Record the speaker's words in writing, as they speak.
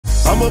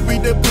I'ma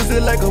beat that pussy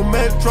like a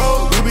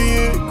metro. You be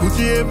in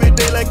Gucci every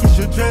day like it's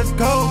your dress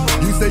code.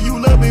 You say you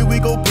love me, we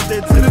gon' put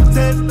that to the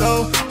test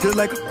though. Just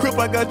like a crip,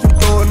 I got you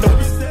throwing up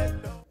the set.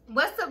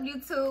 What's up,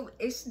 YouTube?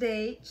 It's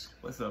Stage.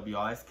 What's up,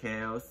 y'all? It's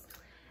Kels.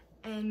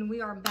 And we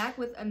are back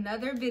with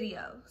another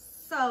video.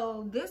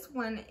 So this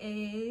one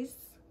is...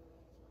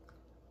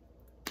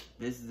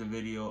 This is a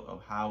video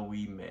of how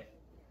we met.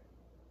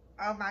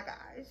 Oh my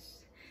gosh.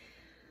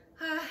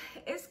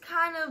 It's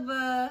kind of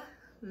a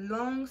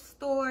long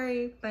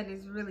story, but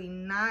it's really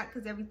not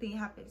because everything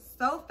happened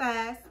so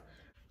fast.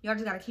 Y'all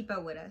just gotta keep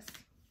up with us.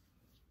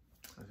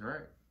 That's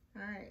right.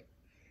 All right.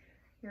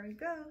 Here we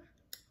go.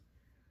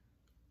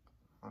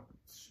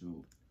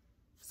 Shoot.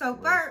 So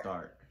Where first...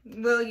 start?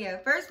 Well, yeah,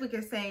 first we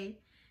can say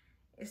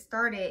it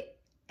started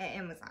at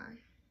Amazon.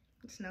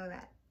 Just know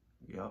that.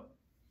 Yep.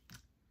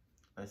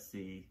 Let's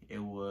see.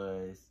 It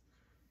was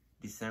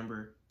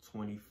December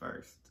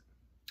 21st.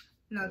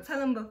 No, tell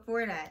them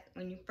before that,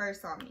 when you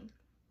first saw me.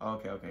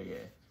 Okay,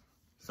 yeah.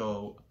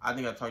 So, I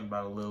think I talked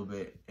about it a little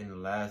bit in the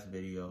last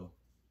video.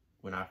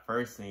 When I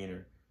first seen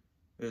her,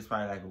 it was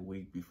probably like a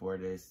week before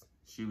this.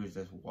 She was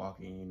just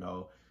walking, you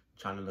know,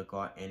 trying to look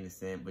all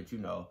innocent. But, you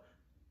know,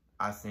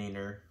 I seen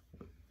her.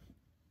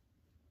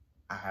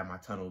 I had my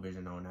tunnel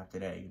vision on after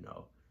that, you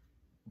know.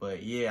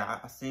 But yeah,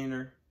 I seen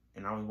her,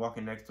 and I was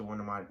walking next to one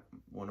of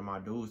my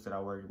dudes that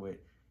I worked with,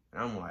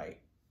 and I'm like,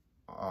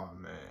 oh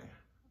man,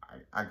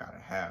 I gotta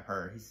have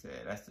her. He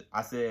said,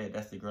 I said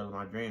that's the girl of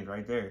my dreams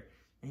right there.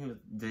 And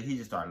he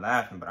just started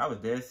laughing, but I was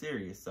dead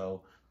serious.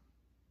 So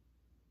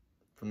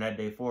from that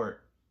day forward,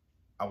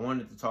 I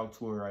wanted to talk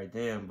to her right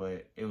then,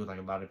 but it was like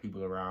a lot of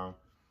people around,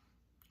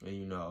 and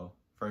you know,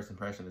 first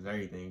impression is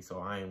everything. So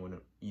I ain't want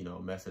to, you know,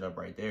 mess it up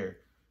right there.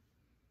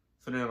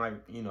 So then, like,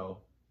 you know,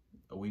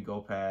 a week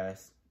go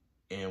past,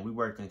 and we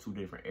worked in 2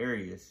 different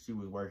areas. She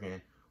was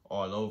working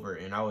all over,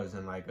 and I was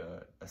in, like,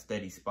 a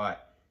steady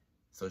spot.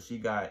 So she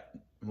got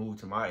moved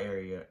to my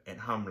area,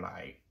 and I'm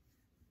like...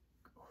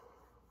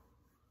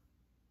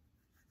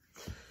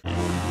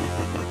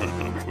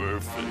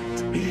 Perfect.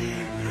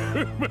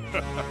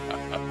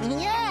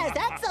 Yes,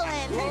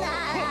 excellent.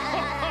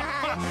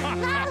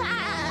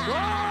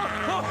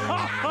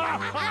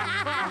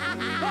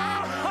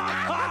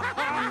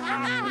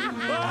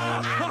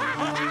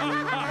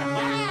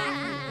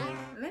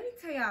 Let me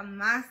tell y'all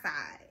my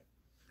side.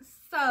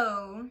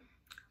 So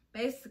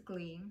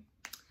basically,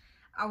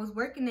 I was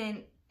working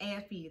in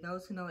AFE.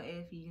 Those who know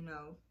AFE, you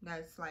know,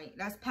 that's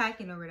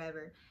packing or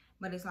whatever,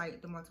 but it's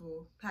like the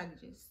multiple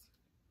packages.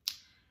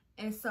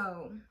 And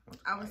so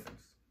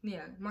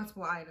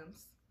multiple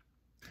items.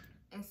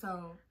 And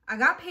so I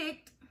got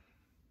picked,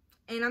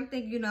 and I'm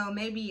thinking, you know,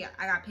 maybe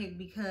I got picked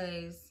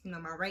because, you know,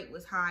 my rate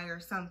was high or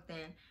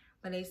something,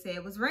 but they said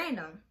it was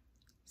random.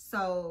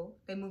 So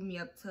they moved me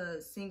up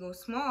to single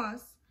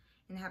smalls,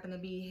 and it happened to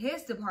be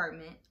his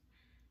department.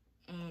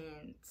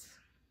 And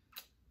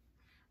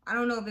I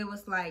don't know if it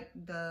was like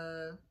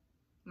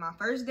my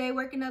first day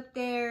working up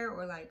there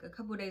or like a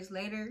couple days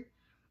later,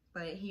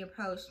 but he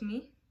approached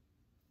me.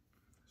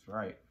 That's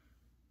right.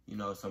 You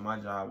know, so my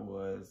job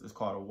it's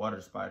called a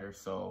water spider.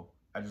 So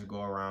I just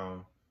go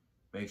around,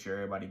 make sure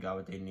everybody got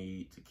what they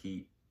need to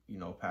keep, you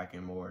know,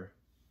 packing more.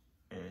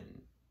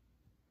 And,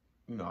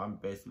 you know, I'm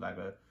basically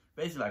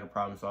like a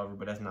problem solver,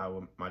 but that's not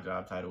what my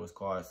job title was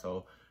called.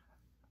 So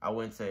I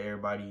went to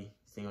everybody,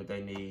 seeing what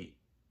they need.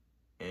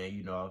 And,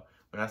 you know,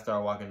 when I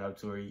started walking up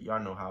to her, y'all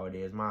know how it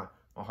is. My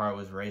heart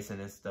was racing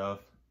and stuff.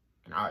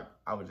 And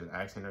I was just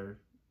asking her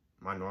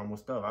my normal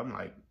stuff. I'm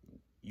like,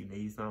 you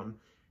need something?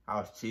 I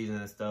was cheesing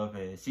and stuff,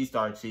 and she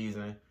started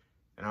cheesing.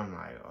 And I'm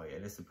like, oh yeah,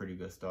 this is a pretty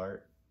good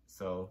start.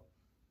 So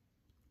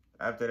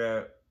after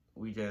that,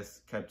 we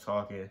just kept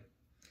talking.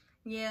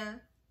 Yeah.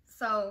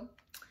 So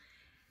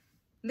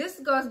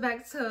this goes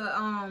back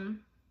to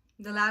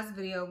the last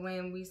video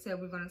when we said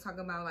we're gonna talk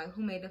about like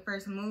who made the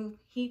first move.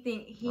 He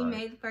Right.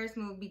 made the first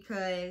move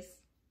because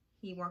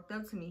he walked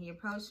up to me, he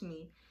approached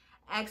me,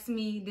 asked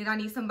me did I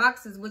need some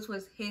boxes, which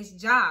was his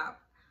job.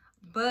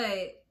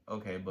 But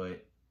okay,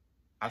 but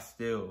I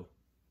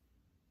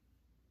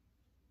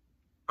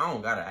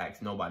don't gotta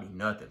ask nobody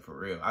nothing for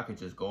real. I could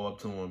just go up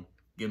to them,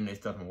 give them their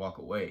stuff, and walk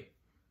away.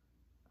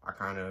 I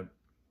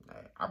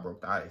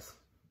broke the ice.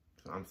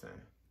 That's what I'm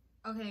saying.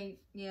 okay,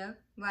 yeah,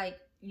 like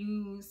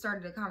you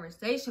started a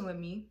conversation with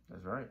me.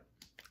 That's right.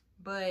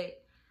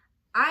 But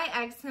I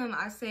asked him,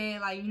 I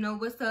said, like, you know,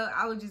 what's up?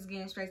 I was just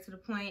getting straight to the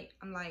point.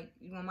 I'm like,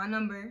 you want my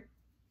number?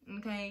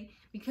 Okay?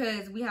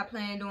 Because we had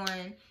planned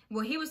on,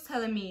 well, he was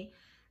telling me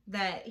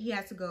that he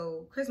had to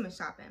go Christmas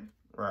shopping.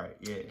 Right,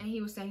 yeah. And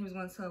he was saying he was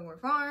going to Aurora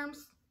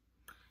Farms.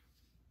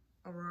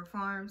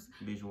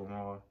 Beachwood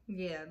Mall.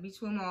 Yeah,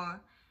 Beachwood Mall.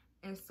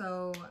 And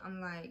so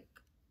I'm like,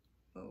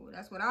 oh,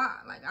 that's what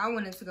I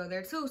wanted to go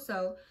there too.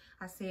 So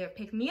I said,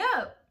 pick me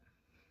up.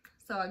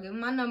 So I give him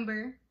my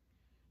number,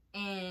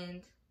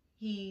 and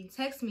he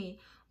texted me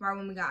right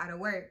when we got out of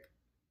work.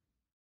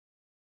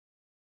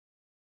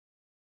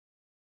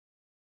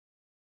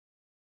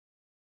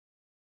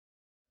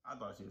 I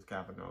thought she was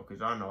capping though, because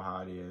y'all know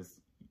how it is.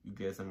 You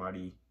get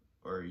somebody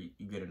or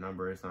you get a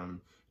number or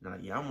something. And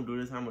like, yeah, I'm gonna do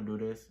this. I'm gonna do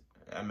this.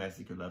 That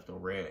message get left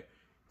on red.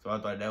 So I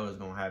thought that was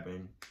gonna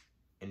happen,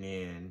 and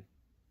then,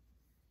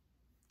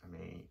 I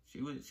mean,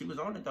 she was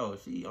on it though.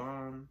 She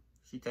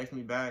texted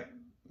me back,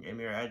 gave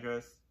me her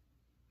address.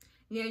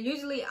 Yeah,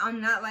 usually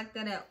I'm not like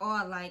that at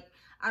all. Like,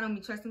 I don't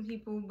be trusting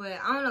people, but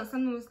I don't know.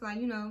 Something was like,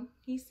 you know,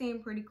 he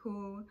seemed pretty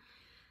cool.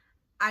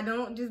 I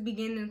don't just be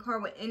getting in the car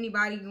with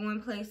anybody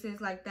going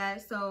places like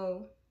that.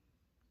 So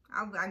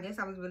I guess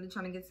I was really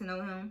trying to get to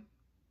know him.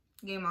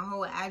 Gave him my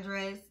whole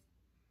address.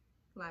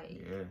 Like,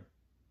 yeah.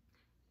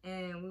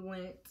 And we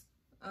went,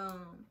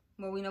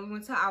 well, we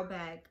went to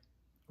Outback.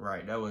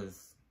 Right, that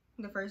was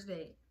the first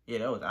date. Yeah,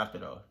 that was after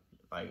though.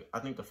 Like, I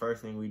think the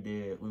first thing we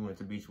did, we went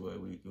to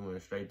Beachwood. We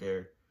went straight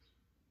there.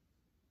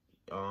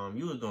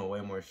 You was doing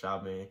way more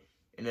shopping.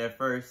 And at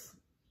first,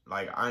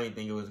 like, I didn't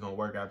think it was going to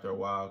work after a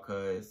while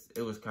because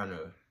it was kind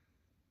of,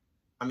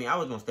 I mean, I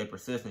was going to stay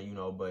persistent, you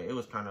know, but it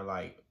was kind of,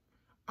 like,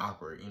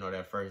 awkward, you know,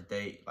 that first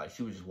date. Like,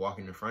 she was just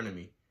walking in front of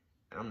me.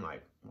 And I'm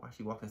like, why is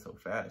she walking so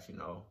fast, you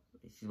know?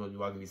 She's supposed to be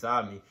walking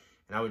beside me.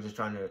 And I was just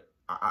trying to,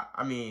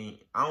 I mean,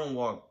 I don't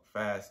walk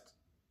fast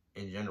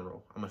in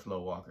general. I'm a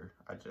slow walker.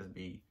 I just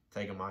be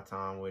taking my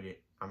time with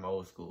it. I'm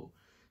old school.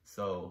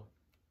 So.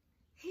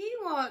 He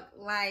walked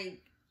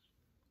like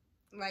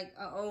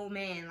an old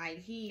man. Like,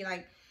 he,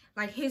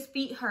 like his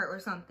feet hurt or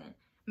something.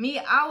 Me,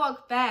 I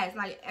walk fast.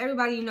 Like,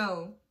 everybody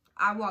know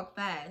I walk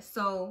fast.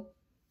 So,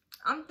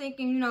 I'm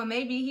thinking, you know,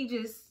 maybe he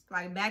just,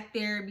 like, back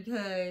there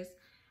because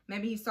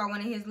maybe he saw one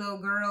of his little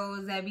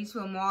girls at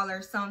Beachwood Mall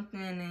or something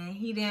and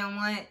he didn't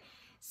want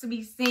to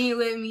be seen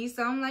with me.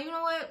 So, I'm like, you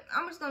know what?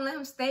 I'm just going to let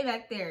him stay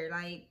back there.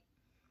 Like,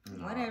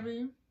 whatever.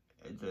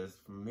 It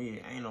just, for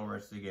me, ain't no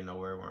rush to get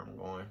nowhere where I'm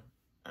going.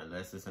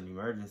 Unless it's an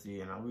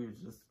emergency. And we was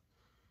just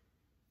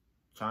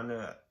trying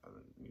to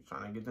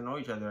get to know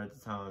each other at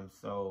the time.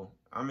 So,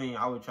 I mean,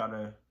 I would try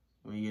to,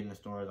 when you get in the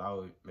stores, I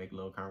would make a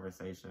little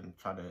conversation,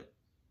 try to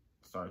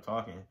start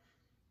talking.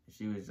 And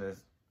she was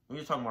just, we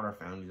were talking about our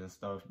families and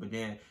stuff. But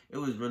then it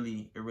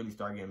really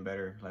started getting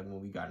better. Like,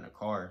 when we got in the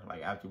car,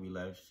 like, after we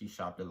left, she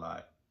shopped a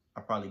lot.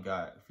 I probably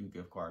got a few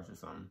gift cards or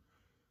something.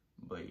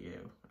 But yeah,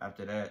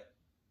 after that,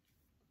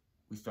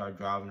 we started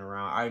driving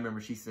around. I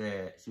remember she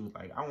said, she was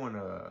like,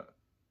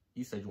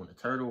 you said you want a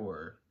turtle,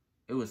 or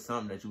it was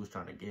something that you was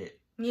trying to get.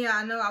 Yeah,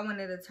 I know I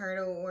wanted a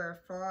turtle or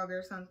a frog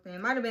or something.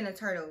 It might have been a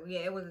turtle.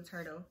 Yeah, it was a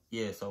turtle.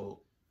 Yeah, so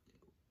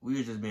we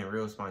was just being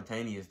real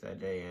spontaneous that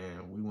day,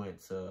 and we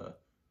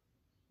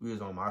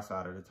was on my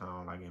side of the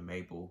town, like in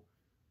Maple,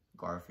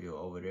 Garfield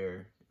over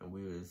there, and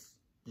we was,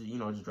 you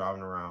know, just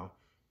driving around,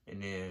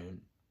 and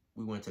then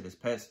we went to this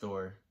pet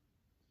store,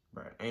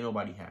 but ain't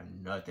nobody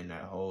had nothing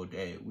that whole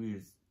day.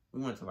 We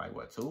went to like,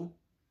 what, two?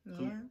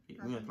 Yeah.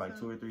 We went to like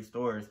 2 or 3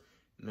 stores,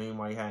 and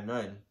anybody had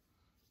nothing.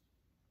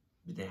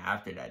 But then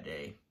after that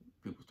day,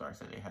 people started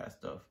saying they had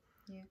stuff.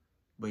 Yeah.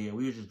 But yeah,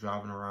 we were just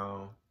driving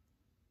around,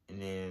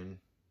 and then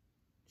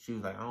she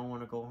was like, I don't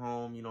want to go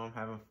home, you know, I'm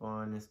having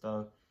fun and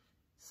stuff.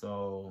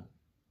 So,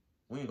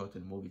 we didn't go to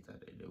the movies that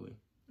day, did we?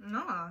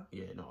 No.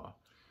 Yeah, no.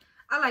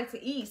 I like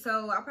to eat,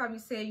 so I probably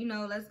said, you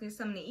know, let's get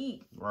something to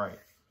eat. Right.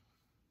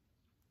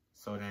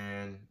 So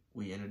then,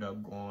 we ended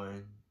up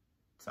going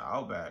to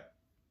Outback.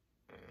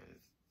 And,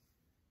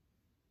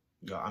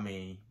 yo, I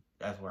mean,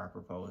 that's where I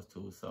proposed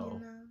to, so.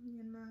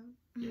 You know.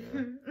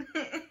 Yeah.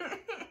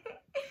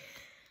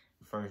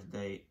 First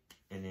date,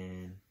 and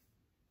then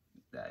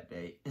that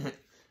date.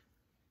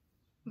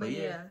 But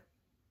yeah.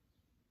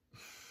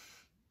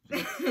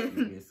 Just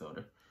get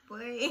soda.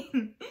 Boy.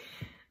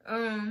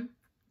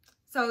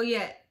 So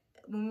yeah,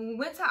 when we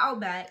went to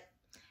Outback,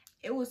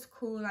 it was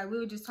cool. Like, we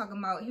were just talking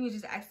about, he was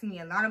just asking me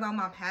a lot about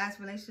my past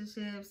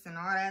relationships and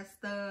all that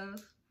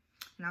stuff.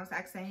 And I was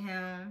asking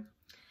him.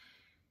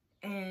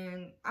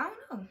 And I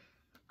don't know.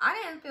 I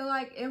didn't feel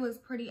like it was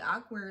pretty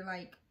awkward,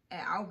 like,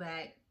 at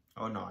Outback.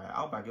 Oh, no. At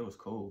Outback, it was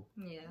cool.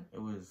 Yeah. It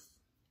was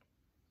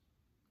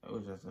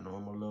just a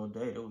normal little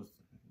date. It was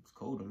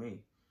cool to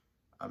me.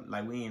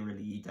 Like, we didn't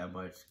really eat that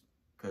much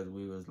because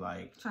we was,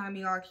 like... trying to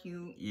be all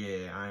cute.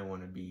 Yeah, I didn't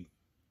want to be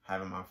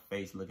having my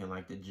face looking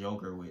like the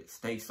Joker with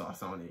steak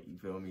sauce on it. You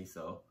feel me?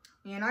 So...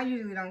 Yeah, and I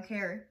usually don't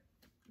care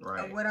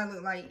right. what I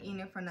look like eating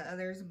in front of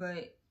others.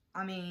 But,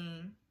 I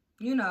mean,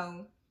 you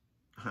know...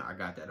 I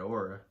got that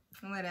aura.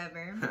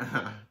 Whatever.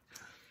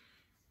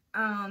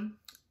 I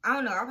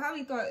don't know. I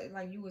probably thought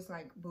like you was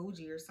like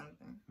bougie or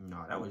something.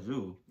 No, that was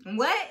you.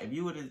 What? If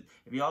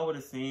y'all would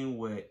have seen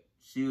what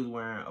she was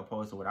wearing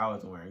opposed to what I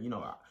was wearing, you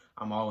know,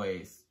 I'm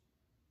always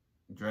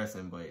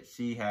dressing, but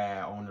she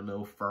had on a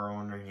little fur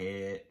on her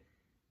head,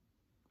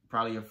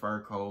 probably a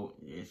fur coat.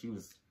 Yeah, she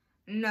was.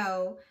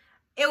 No,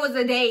 it was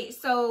a date.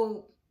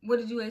 So what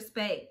did you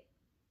expect?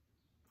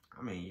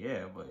 I mean,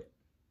 yeah, but.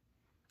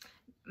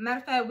 Matter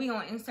of fact, we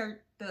gonna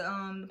insert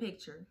the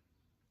picture.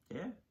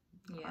 Yeah.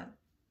 Yeah.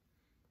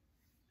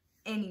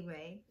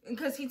 Anyway,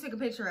 because he took a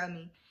picture of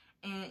me,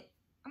 and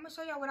I'm gonna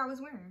show y'all what I was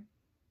wearing.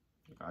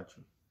 Got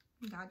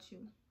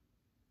you.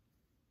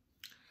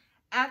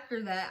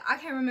 After that, I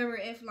can't remember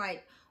if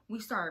like we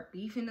started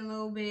beefing a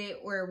little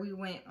bit or we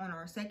went on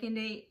our second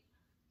date,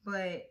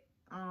 But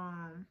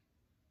on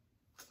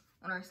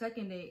our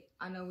second date,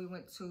 I know we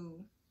went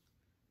to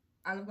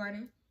Olive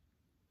Garden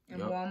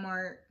and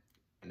Walmart.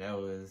 And that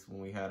was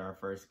when we had our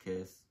first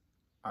kiss.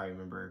 I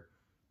remember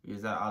we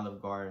was at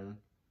Olive Garden.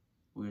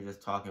 We were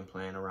just talking,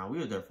 playing around. We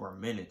were there for a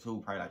minute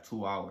too, probably like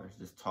 2 hours,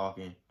 just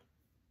talking.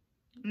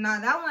 No,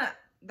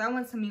 that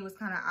one to me was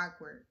kind of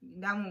awkward.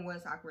 That one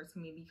was awkward to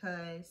me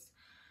because,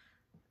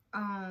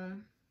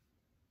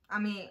 I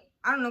mean,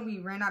 I don't know if we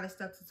ran out of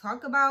stuff to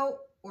talk about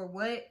or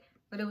what,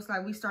 but it was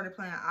like we started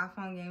playing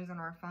iPhone games on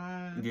our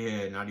phone.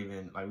 Yeah, not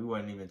even, like, we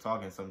wasn't even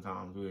talking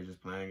sometimes. We were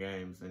just playing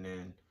games. And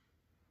then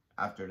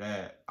after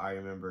that, I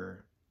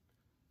remember,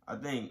 I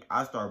think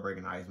I started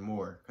breaking ice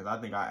more because I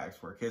think I asked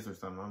for a kiss or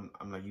something.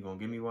 I'm like, you gonna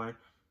give me one?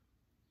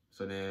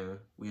 So then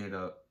we ended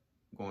up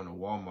going to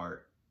Walmart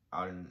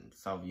out in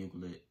South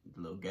Euclid,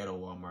 the little ghetto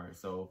Walmart.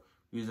 So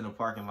we was in the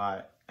parking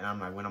lot, and I'm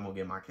like, when I'm gonna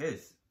get my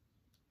kiss?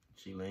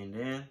 She leaned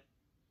in.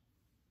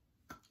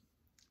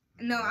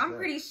 No, I'm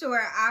pretty sure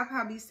I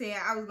probably said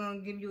I was going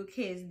to give you a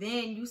kiss.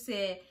 Then you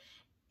said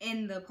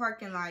in the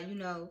parking lot, you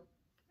know,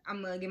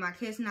 I'm going to get my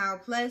kiss now.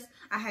 Plus,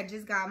 I had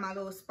just got my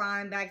little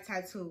spine back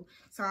tattoo.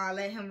 So I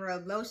let him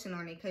rub lotion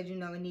on it because, you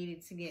know, it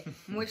needed to get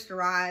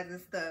moisturized and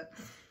stuff.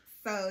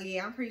 So,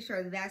 yeah, I'm pretty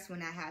sure that's when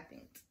that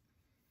happened.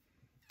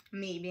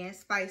 Me being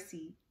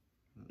spicy.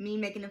 Me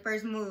making the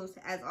first moves,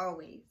 as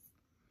always.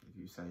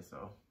 If you say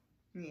so.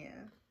 Yeah.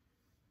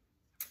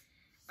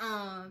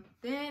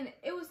 Then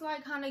it was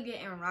like kind of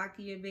getting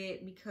rocky a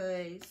bit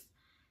because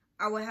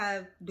I would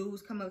have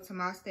dudes come up to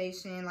my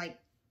station. Like,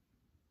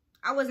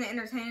 I wasn't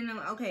entertaining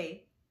them.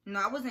 Okay. No,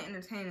 I wasn't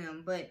entertaining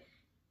them, but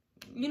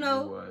you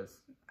know. He was.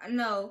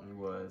 No. He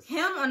was.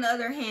 Him, on the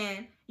other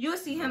hand, you'll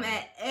see him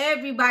at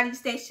everybody's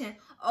station.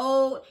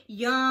 Old,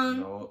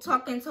 young,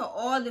 talking to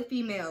all the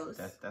females.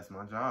 That's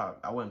my job.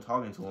 I wasn't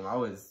talking to him.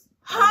 Hold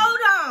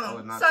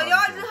on. So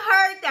y'all just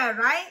heard that,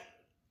 right?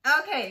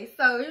 Okay,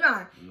 so you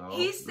know,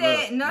 he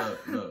said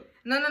look.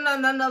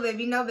 no,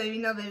 baby, no, baby,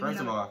 no, baby. First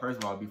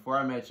of all, before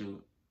I met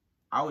you,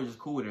 I was just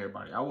cool with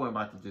everybody. I wasn't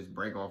about to just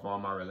break off all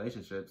my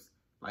relationships.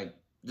 Like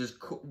just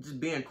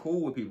being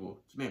cool with people,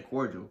 just being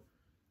cordial.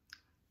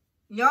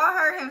 Y'all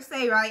heard him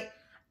say, right?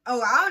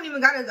 Oh, I don't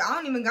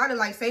even gotta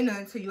like say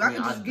nothing to you. I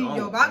can just give you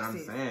your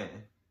boxes. I'm saying,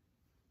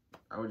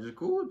 I was just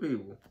cool with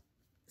people.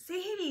 See,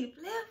 he be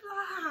flip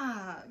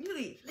flop. You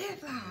be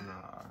flip flop.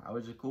 Nah, I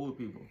was just cool with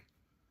people.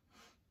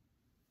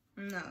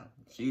 No.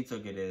 She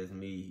took it as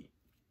me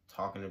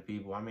talking to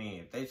people. I mean,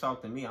 if they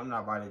talk to me, I'm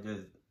not about to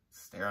just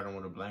stare at them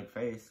with a blank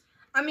face.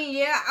 I mean,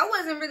 yeah, I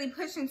wasn't really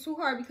pushing too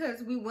hard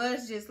because we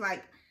was just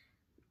like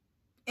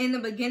in the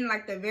beginning,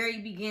 like the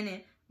very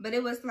beginning. But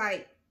it was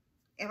like,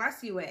 if I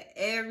see you at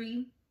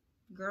every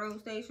girl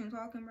station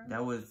talking, bro.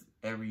 That was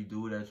every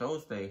dude at your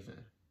station.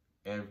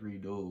 Every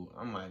dude.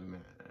 I'm like,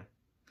 man.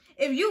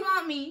 If you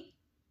want me,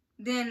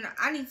 then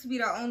I need to be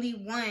the only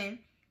one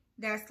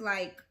that's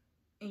like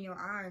in your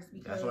eyes.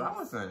 Because that's what I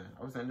was saying.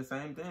 I was saying the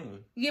same thing.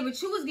 Yeah,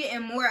 but you was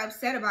getting more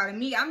upset about it.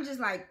 Me, I'm just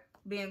like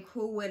being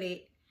cool with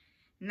it.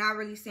 Not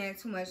really saying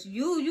too much.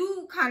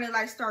 You kind of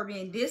like start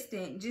being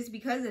distant just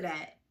because of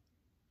that.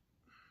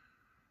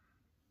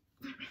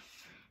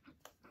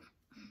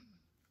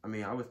 I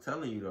mean, I was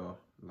telling you though,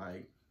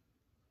 like,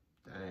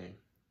 dang,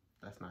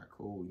 that's not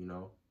cool, you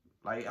know?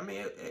 Like, I mean,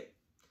 it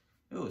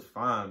was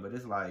fine, but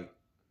it's like,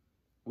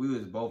 we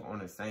was both on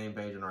the same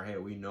page in our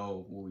head. We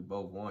know what we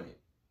both wanted.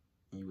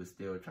 And you was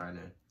still trying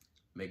to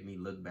make me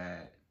look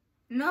bad.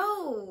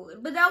 No,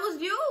 but that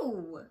was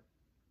you.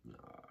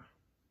 Nah,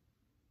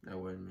 that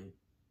wasn't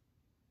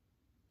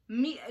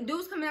me.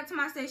 Dudes coming up to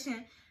my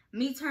station,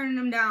 me turning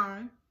them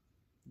down.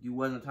 You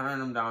wasn't turning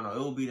them down. Though. It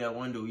would be that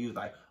one dude. You was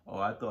like, oh,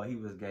 I thought he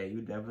was gay.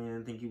 You definitely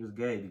didn't think he was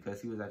gay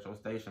because he was at your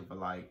station for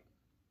like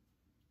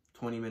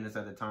 20 minutes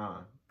at a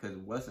time. Because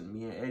it wasn't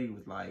me and Eddie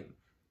was like,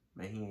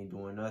 man, he ain't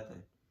doing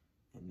nothing.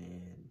 And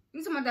then...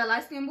 You talking about that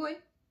light-skinned boy?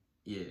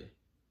 Yeah.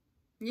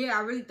 Yeah,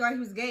 I really thought he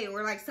was gay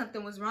or like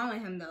something was wrong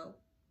with him though.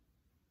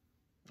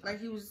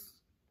 Like he was...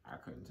 I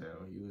couldn't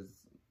tell. He was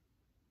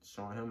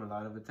showing him a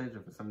lot of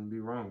attention for something to be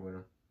wrong with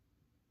him.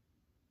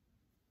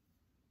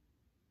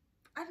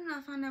 I did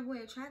not find that boy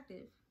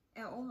attractive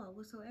at all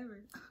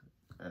whatsoever.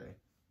 Hey.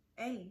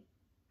 Hey.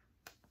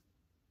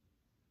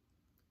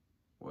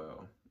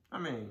 Well, I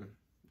mean,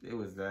 it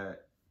was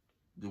that.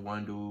 The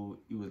one dude,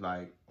 he was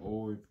like,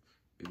 oh,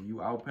 if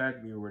you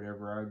outpack me or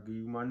whatever, I'll give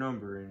you my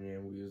number. And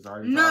then we was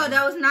already talking.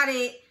 That was not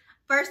it.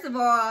 First of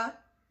all,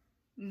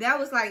 that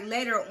was like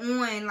later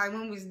on, like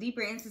when we was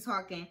deeper into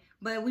talking.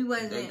 But we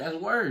wasn't. That's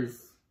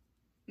worse.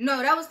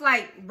 No, that was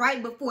like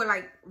right before,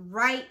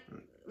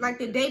 like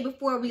the day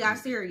before we got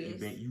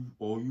serious.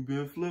 You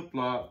been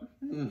flip-flop.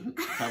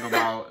 Talk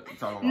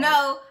about.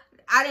 No,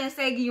 I didn't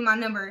say give you my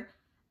number.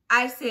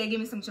 I said give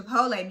me some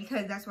Chipotle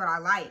because that's what I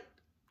like.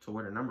 So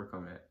where the number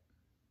come at?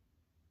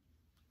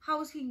 How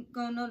was he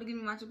gonna know to give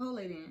me my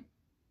Chipotle then?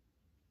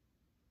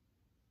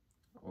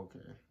 Okay.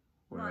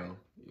 Well, right.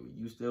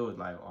 You still was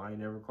like, oh, I ain't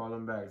never call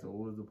him back. So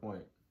what was the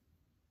point?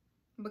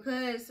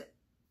 Because,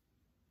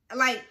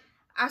 like,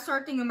 I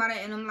start thinking about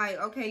it, and I'm like,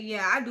 okay,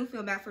 yeah, I do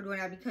feel bad for doing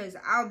that because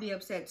I'll be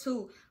upset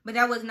too. But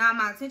that was not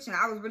my intention.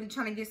 I was really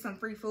trying to get some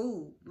free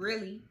food,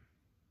 really.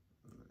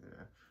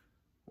 Yeah.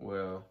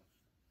 Well,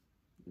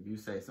 if you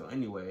say so.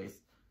 Anyways,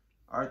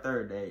 our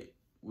third date,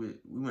 we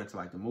went to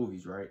like the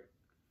movies, right?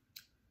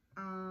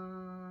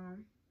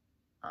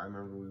 I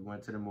remember we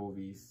went to the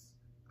movies.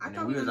 I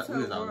thought we went to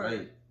Aurora.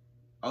 Late.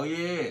 Oh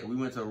yeah, we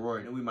went to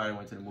Aurora. Then we might have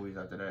went to the movies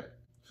after that.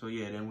 So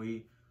yeah, then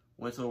we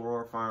went to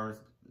Aurora Farms.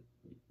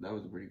 That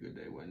was a pretty good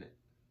day, wasn't it?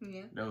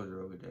 Yeah. That was a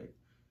real good day.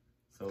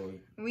 So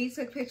we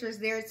took pictures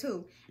there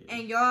too. Yeah.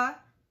 And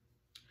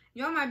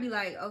y'all might be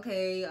like,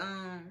 okay,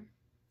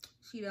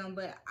 she done,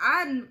 but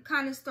I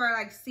kind of started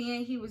like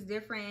seeing he was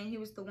different and he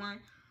was the one.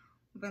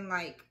 But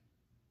like,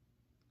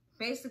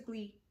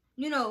 basically,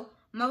 you know,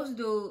 most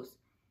dudes,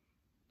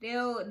 they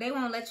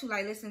won't let you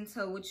like listen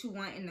to what you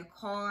want in the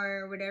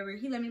car or whatever.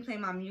 He let me play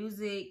my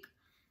music,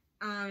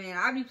 and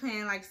I'll be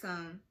playing like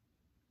some,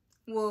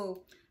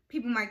 well,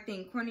 people might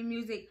think corny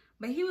music,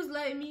 but he was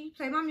letting me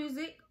play my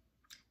music.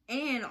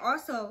 And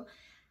also,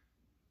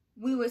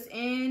 we was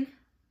in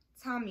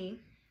Tommy,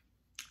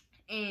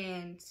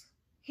 and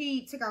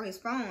he took out his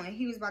phone and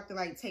he was about to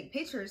like take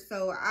pictures.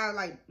 So I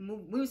like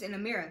we was in the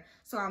mirror,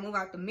 so I move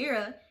out the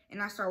mirror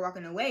and I start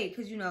walking away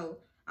because, you know,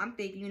 I'm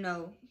thinking, you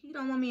know, he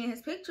don't want me in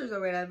his pictures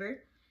or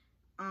whatever,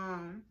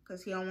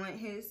 because he don't want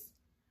his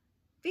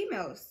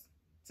females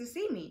to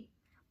see me.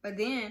 But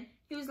then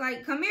he was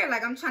like, come here,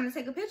 like I'm trying to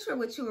take a picture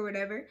with you or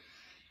whatever.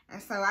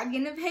 And so I get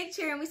in the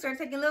picture and we start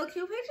taking little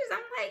cute pictures.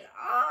 I'm like,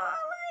 oh,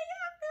 like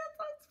I feel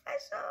so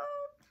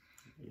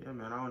special. Yeah,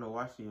 man, I don't know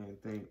why she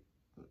didn't think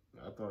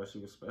I thought she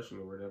was special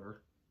or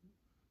whatever.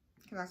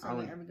 Because I saw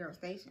her at every girl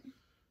station.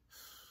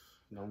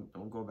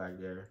 Don't go back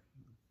there.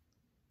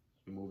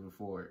 You're moving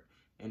forward.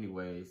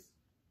 Anyways,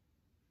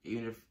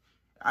 even if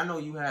I know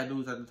you had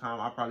dudes at the time,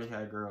 I probably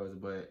had girls,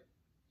 but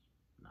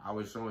I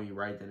was showing you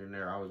right then and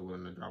there I was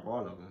willing to drop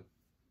all of them.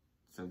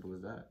 Simple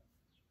as that.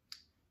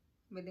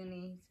 But then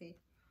he said,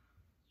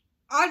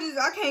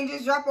 I can't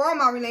just drop all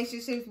my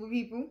relationships with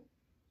people.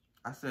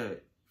 I said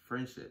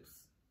friendships.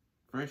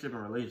 Friendship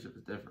and relationship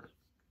is different.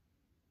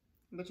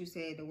 But you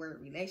said the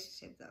word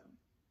relationship though.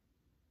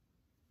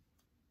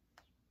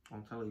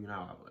 I'm telling you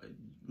now.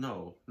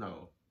 No.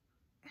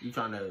 You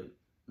trying to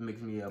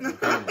mix me up with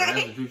family.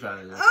 That's what you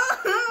trying to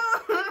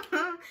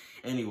do.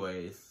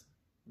 Anyways,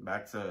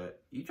 back to,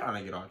 you trying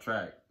to get on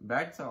track.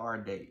 Back to our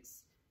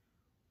dates.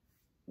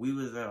 We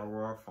was at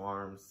Aurora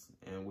Farms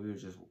and we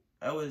was just,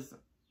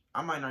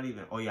 I might not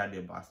even, oh yeah, I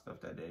did buy stuff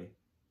that day.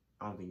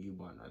 I don't think you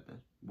bought nothing.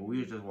 But we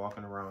was just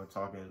walking around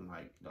talking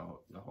like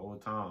the whole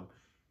time.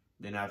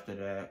 Then after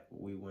that,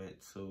 we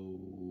went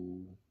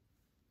to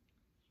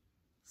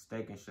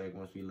Steak and Shake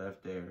once we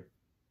left there.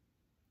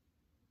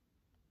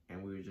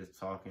 And we were just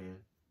talking.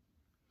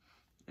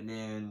 And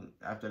then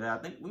after that,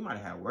 I think we might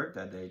have had work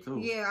that day too.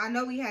 Yeah, I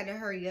know we had to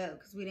hurry up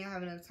because we didn't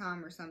have enough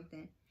time or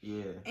something.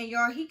 Yeah. And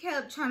y'all, he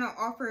kept trying to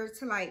offer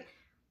to like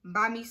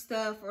buy me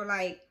stuff or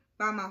like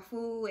buy my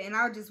food. And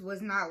I just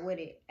was not with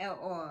it at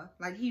all.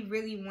 Like he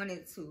really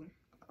wanted to.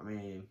 I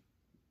mean,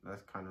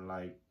 that's kind of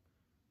like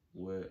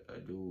what a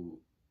dude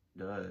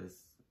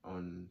does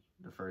on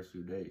the first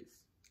few dates.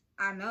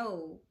 I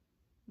know,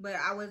 but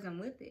I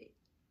wasn't with it.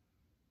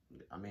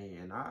 I mean,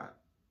 and I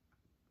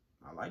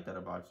like that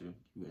about you.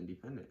 You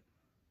independent,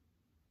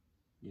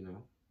 you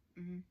know.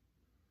 Mm-hmm.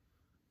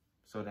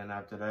 So then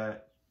after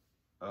that,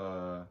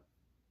 was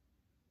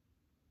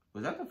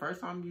that the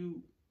first time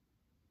you?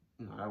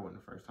 No, that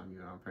wasn't the first time you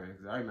were out parents.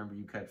 Because I remember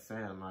you kept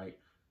saying like,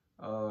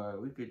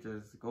 we could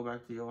just go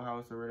back to your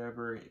house or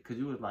whatever. Because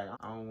you was like,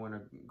 I don't want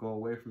to go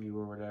away from you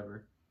or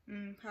whatever.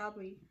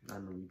 Probably. I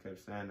remember you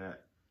kept saying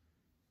that.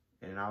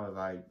 And I was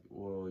like,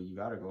 well, you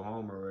got to go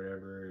home or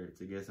whatever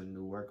to get some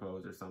new work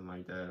clothes or something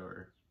like that.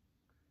 Or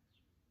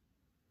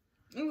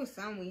it was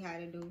something we had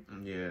to do.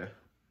 Yeah.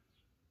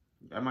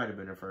 That might have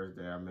been the first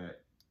day I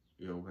met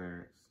your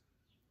parents.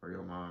 Or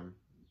your mom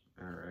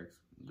and her ex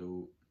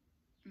dude.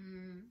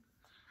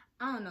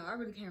 I don't know. I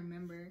really can't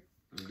remember.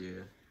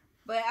 Yeah.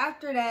 But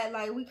after that,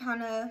 like, we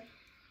kind of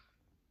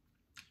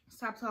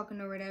stopped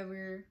talking or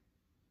whatever.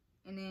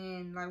 And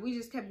then, like, we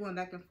just kept going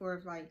back and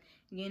forth, like,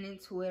 getting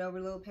into it over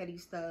little petty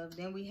stuff.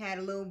 Then we had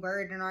a little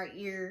bird in our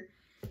ear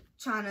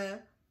trying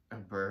to... A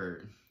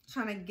bird.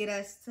 Trying to get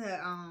us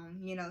to,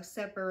 you know,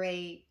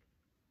 separate.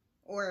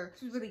 Or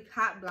she was really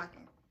cop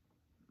blocking.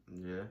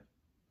 Yeah.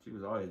 She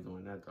was always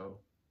doing that, though.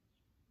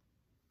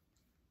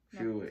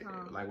 She would,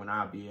 like, when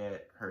I'd be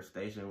at her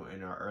station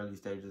in our early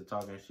stages of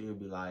talking, she would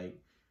be like,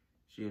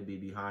 she'd be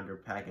behind her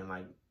packing,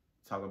 like,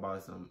 talk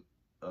about some,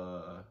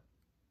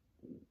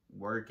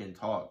 work and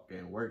talk.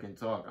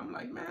 I'm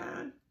like,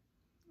 man.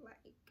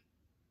 Like,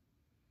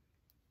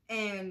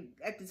 and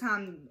at the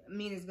time,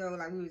 me and this girl,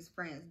 like, we was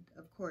friends,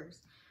 of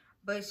course.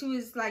 But she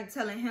was, like,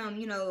 telling him,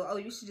 you know, oh,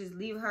 you should just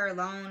leave her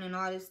alone and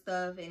all this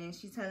stuff. And then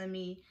she's telling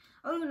me,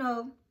 oh, you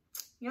know,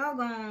 y'all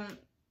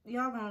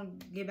gonna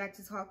get back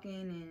to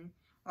talking and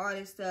all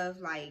this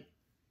stuff, like,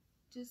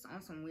 just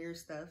on some weird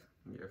stuff.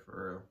 Yeah,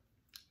 for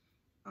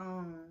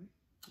real.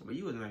 But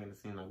you was making it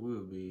seem like we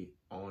would be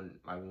on,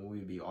 like when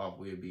we'd be off,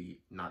 we'd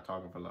be not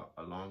talking for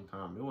a long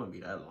time. It wouldn't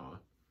be that long.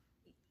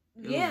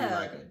 It would be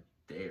like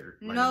a day or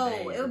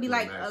no, it would be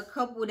like a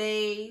couple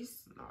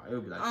days. No, it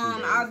would be like 2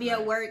 days. I'll be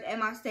at work at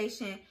my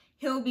station.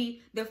 He'll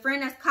be, the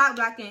friend that's cop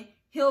blocking,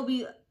 he'll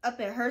be up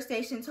at her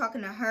station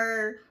talking to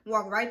her,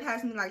 walk right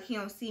past me like he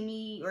don't see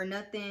me or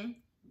nothing.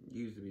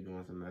 You used to be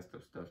doing some messed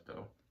up stuff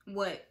though.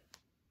 What?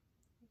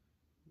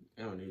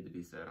 It don't need to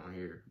be said on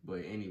here.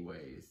 But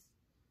anyways,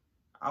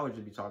 I would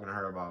just be talking to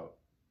her about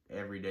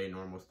everyday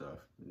normal stuff.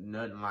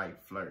 Nothing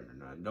like flirting or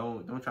nothing.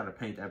 Don't try to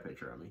paint that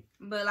picture of me.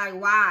 But like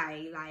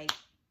why? Like,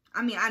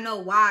 I mean, I know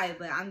why,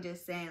 but I'm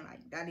just saying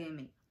like that didn't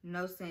make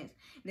no sense.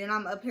 Then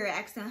I'm up here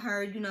asking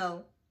her, you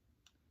know,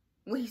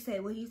 what he say,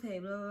 blah,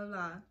 blah,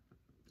 blah.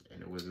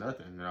 And it was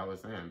nothing that I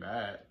was saying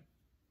bad.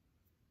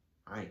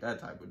 I ain't that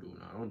type of dude.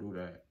 No, I don't do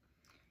that.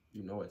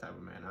 You know what type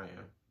of man I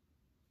am.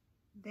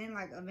 Then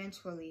like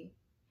eventually,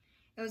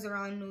 it was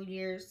around New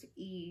Year's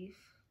Eve.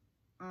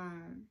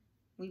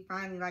 We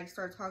finally like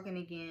start talking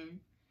again,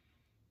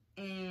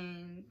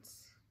 and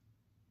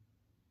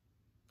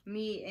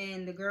me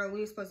and the girl, we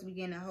were supposed to be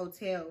getting a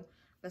hotel,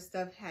 but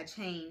stuff had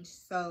changed.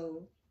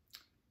 So,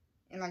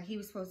 and like he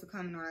was supposed to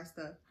come and all that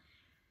stuff,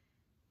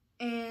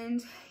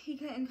 and he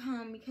couldn't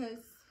come because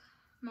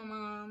my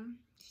mom,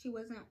 she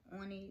wasn't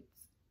on it.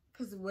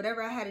 Cause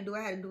whatever I had to do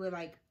it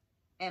like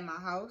at my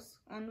house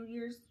on New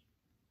Year's.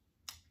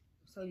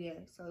 So yeah,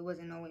 so it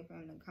wasn't no way for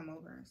him to come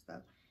over and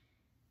stuff.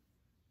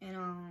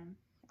 And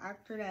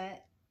after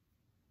that,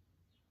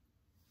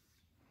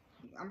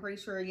 I'm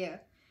pretty sure, yeah,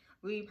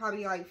 we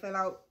probably like fell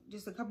out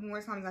just a couple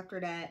more times after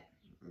that.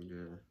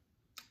 Yeah.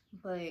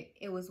 But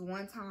it was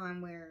one time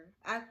where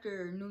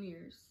after New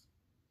Year's,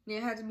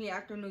 it had to be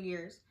after New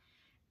Year's,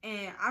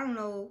 and I don't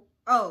know,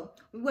 oh,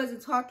 we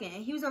wasn't talking,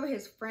 and he was over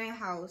his friend's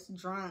house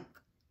drunk,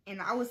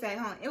 and I was at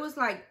home. It was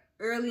like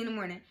early in the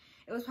morning.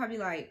 It was probably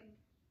like,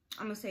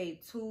 I'm gonna say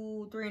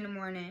 2, 3 in the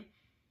morning,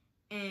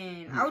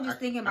 and I was just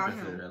thinking about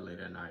him. That late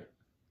at night.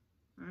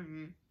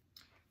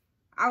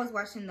 I was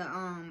watching the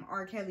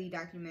R. Kelly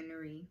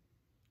documentary.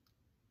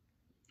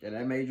 And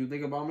that made you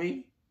think about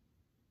me?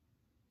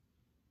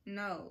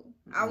 No,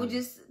 I was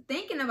just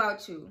thinking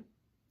about you,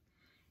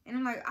 and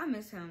I'm like, I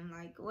miss him.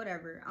 Like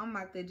whatever, I'm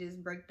about to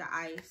just break the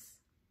ice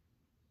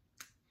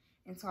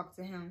and talk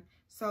to him.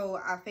 So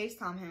I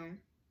FaceTime him,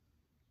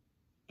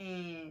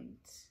 and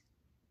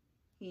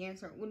he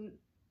answered.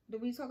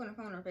 Did we talk on the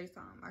phone or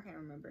FaceTime? I can't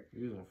remember.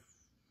 We was on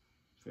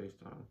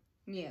FaceTime.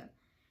 Yeah.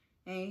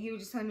 And he was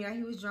just telling me that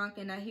he was drunk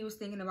and that he was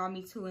thinking about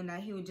me too, and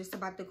that he was just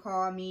about to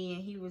call me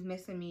and he was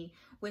missing me,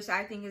 which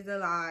I think is a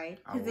lie.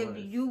 Because if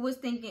you was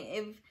thinking,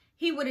 if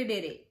he would have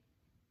did it.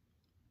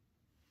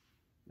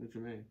 What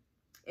you mean?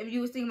 If you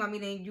was thinking about me,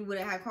 then you would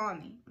have called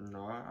me.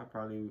 No, I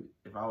probably,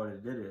 if I would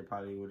have did it, it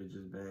probably would have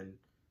just been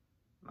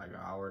like an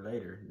hour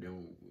later.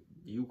 Then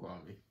you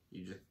called me.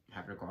 You just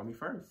happened to call me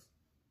first.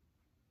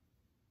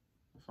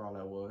 That's all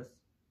that was.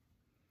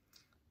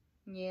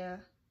 Yeah.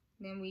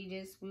 Then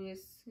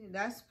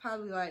that's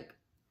probably like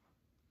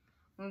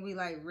when we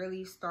like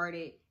really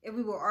started. If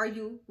we would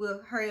argue,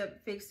 we'll hurry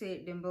up, fix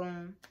it, then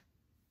boom.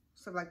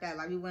 Stuff like that.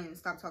 Like we wouldn't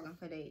stop talking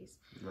for days.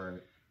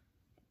 Right.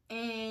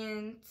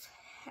 And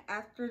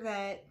after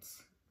that.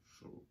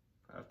 So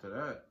after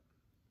that.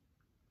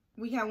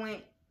 We had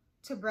went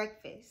to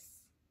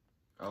breakfast.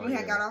 Oh, we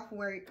had got off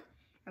work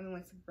and we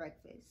went to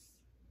breakfast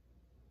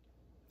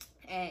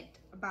at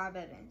Bob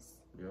Evans.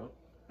 Yep.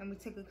 And we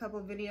took a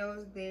couple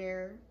videos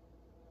there.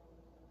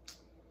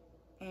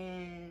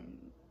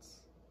 And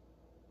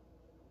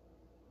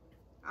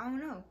I don't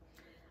know.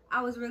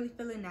 I was really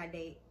feeling that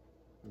date.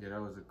 Yeah,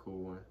 that was a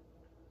cool one.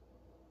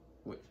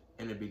 Which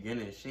in the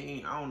beginning,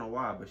 I don't know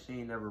why, but she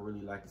ain't never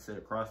really liked to sit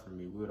across from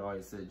me. We would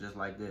always sit just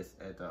like this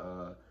at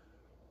the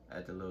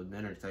little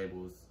dinner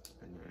tables,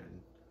 and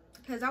then.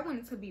 Cause I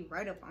wanted to be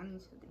right up on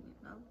each other,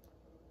 you know.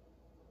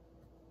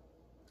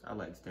 I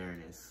like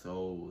staring at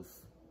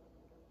souls.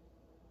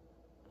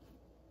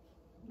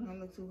 Don't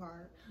look too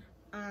hard.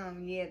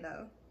 Yeah,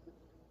 though.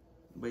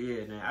 But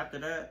yeah, then after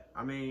that,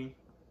 I mean,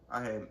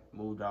 I had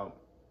moved out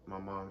my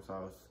mom's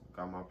house,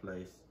 got my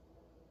place,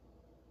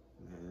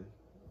 and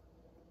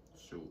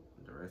shoot,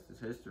 the rest is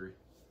history.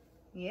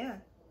 Yeah.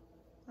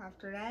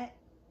 After that.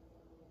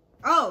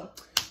 Oh,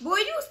 boy,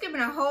 you were skipping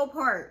a whole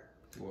part.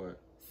 What?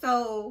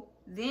 So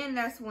then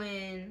that's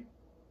when,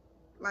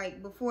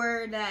 like,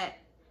 before that,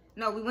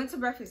 no, we went to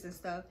breakfast and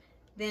stuff.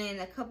 Then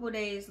a couple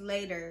days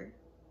later,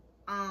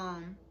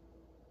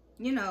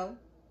 you know,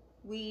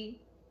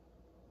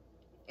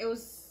 it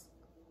was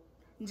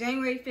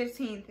January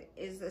 15th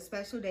is a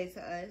special day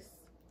to us.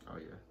 Oh,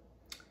 yeah.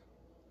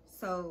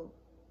 So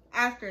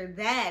after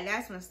that,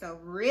 that's when stuff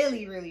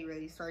really, really,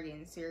 really started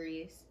getting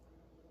serious.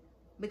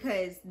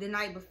 Because the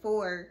night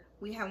before,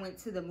 we had went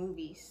to the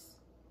movies.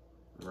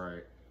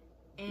 Right.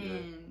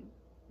 And,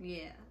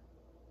 yeah.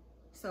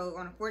 So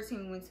on the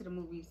 14th, we went to the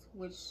movies,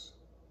 which,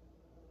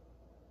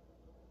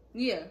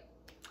 yeah.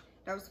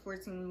 That was the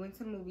 14th. We went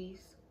to the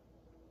movies.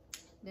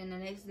 Then the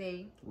next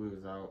day. We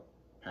was out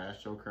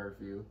past your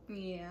curfew.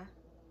 Yeah.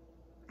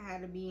 I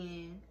had to be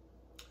in.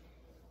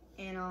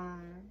 And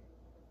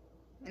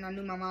I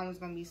knew my mom was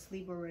gonna be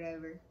asleep or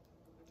whatever.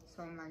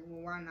 So I'm like,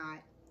 well, why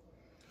not?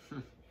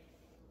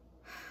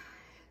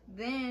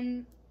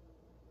 Then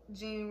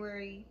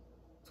January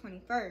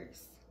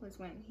 21st was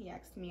when he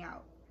asked me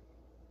out.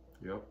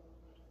 Yep.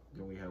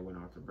 Then we had went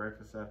out to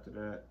breakfast after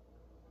that.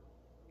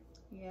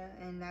 Yeah,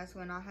 and that's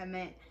when I had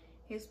met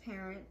his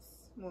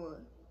parents, well,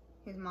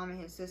 his mom and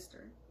his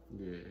sister.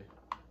 Yeah.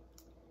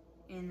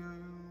 And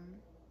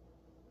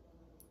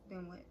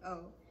then what?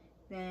 Oh,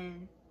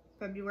 then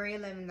February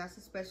 11th. That's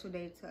a special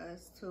day to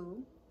us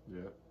too.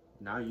 Yep.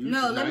 Now you.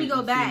 No, let me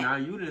go back. Now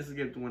you didn't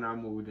skip when I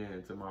moved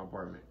into my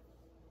apartment.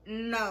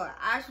 No,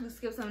 I actually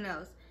skipped something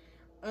else.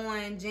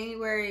 On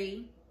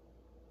January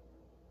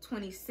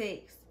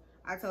 26th,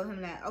 I told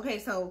him that. Okay,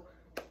 so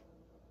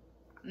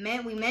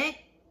we met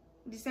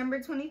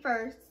December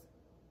 21st,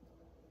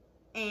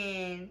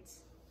 and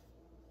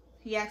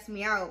he asked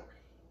me out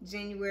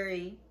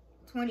January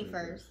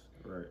 21st.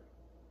 Right.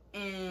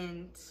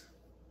 And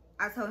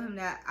I told him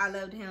that I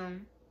loved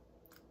him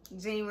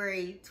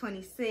January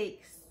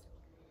 26th,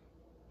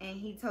 and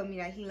he told me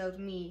that he loved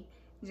me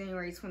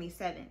January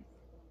 27th.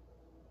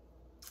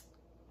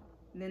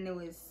 Then it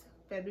was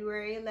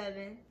February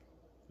 11th.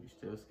 You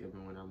still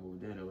skipping when I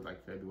moved in. It was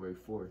like February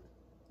 4th.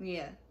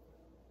 Yeah.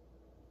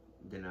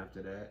 Then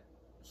after that,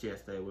 she had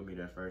stayed with me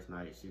that first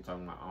night. She was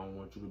talking about, I don't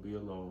want you to be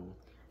alone.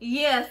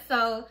 Yeah,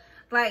 so,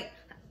 like,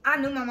 I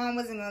knew my mom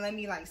wasn't gonna let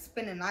me, like,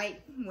 spend a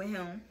night with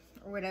him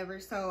or whatever.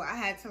 So I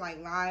had to,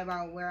 like, lie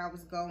about where I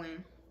was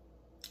going.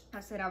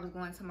 I said I was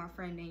going to my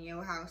friend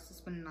Danielle's house to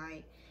spend the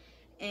night.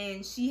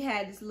 And she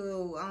had this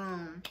little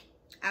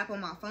app on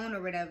my phone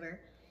or whatever.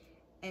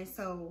 And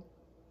so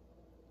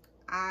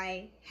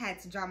I had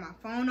to drop my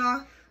phone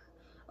off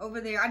over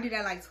there. I did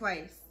that like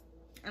twice.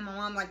 And my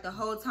mom, like, the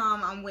whole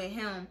time I'm with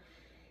him,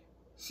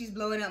 she's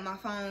blowing up my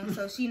phone.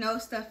 So she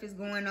knows stuff is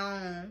going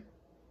on.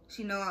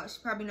 She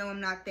probably know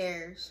I'm not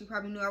there. She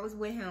probably knew I was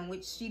with him,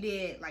 which she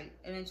did, like,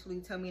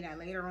 eventually tell me that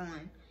later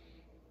on.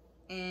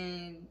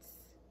 And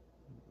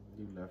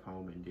you left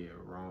home and did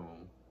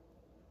wrong.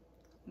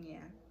 Yeah.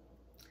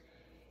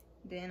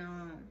 Then,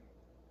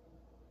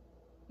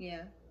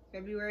 yeah,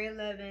 February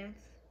 11th.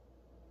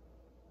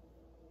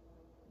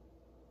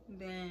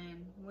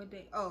 Then, what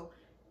day? Oh,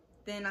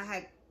 then I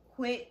had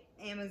quit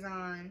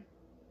Amazon,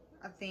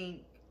 I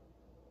think.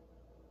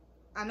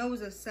 I know it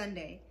was a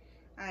Sunday.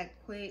 I had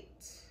quit,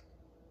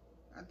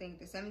 I think,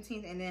 the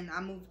 17th, and then I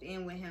moved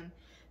in with him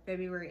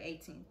February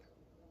 18th.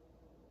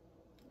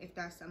 If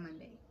that's a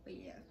Monday, but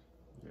yeah.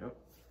 Yep.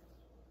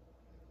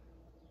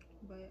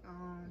 But,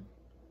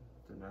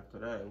 Then after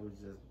that, it was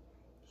just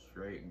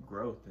straight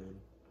growth, and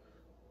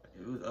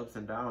it was ups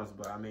and downs,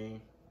 but I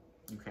mean,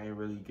 you can't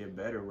really get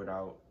better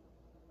without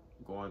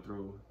going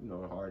through, you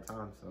know, a hard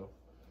time, so.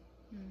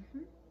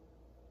 And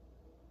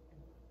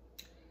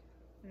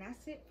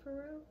that's it for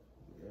real.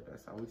 Yeah,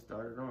 that's how we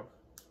started off.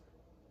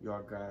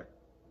 Y'all got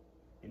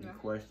any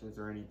questions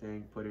or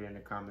anything, put it in the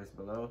comments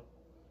below.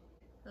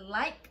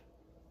 Like,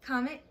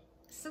 comment,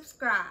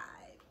 subscribe.